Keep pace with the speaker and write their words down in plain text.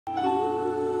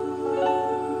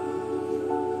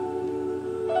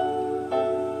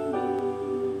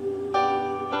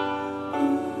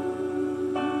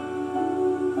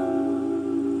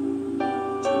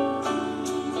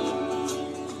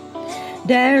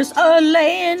There's a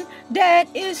land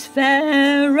that is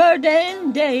fairer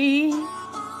than day,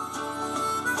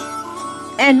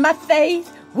 and by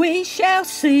faith we shall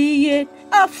see it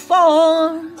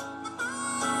afar.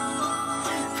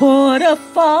 For the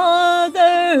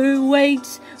Father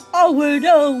waits over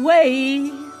the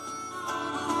way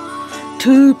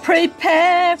to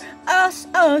prepare us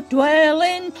a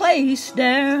dwelling place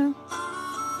there,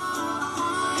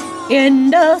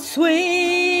 in the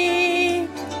sweet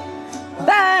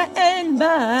by and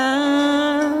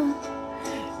by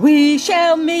we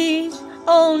shall meet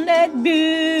on that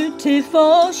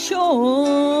beautiful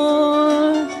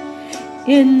shore.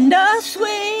 In the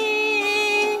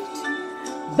sweet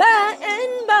by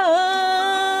and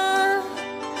by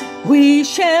we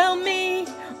shall meet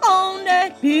on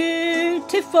that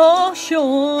beautiful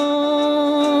shore.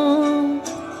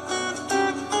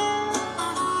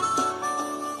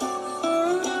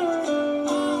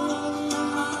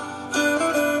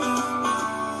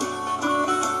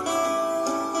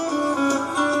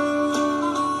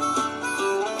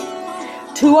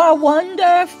 To our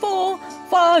wonderful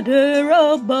Father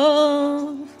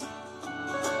above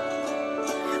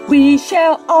we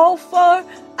shall offer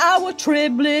our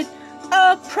tribute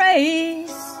of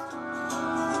praise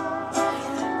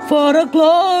for the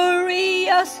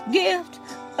glorious gift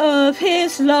of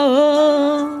His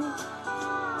love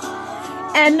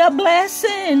and the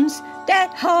blessings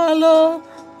that hallow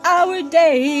our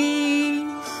days.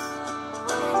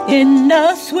 In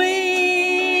the sweet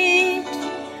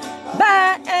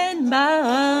by and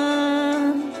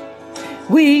by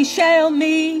we shall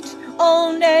meet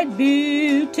on that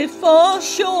beautiful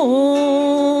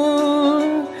shore.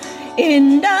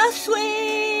 In the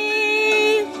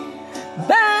sweet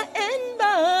by and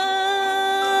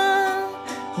by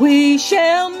we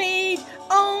shall meet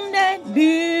on that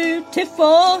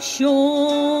beautiful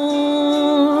shore.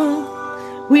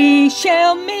 We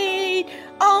shall meet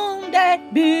on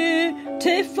that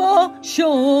beautiful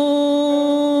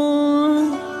shore.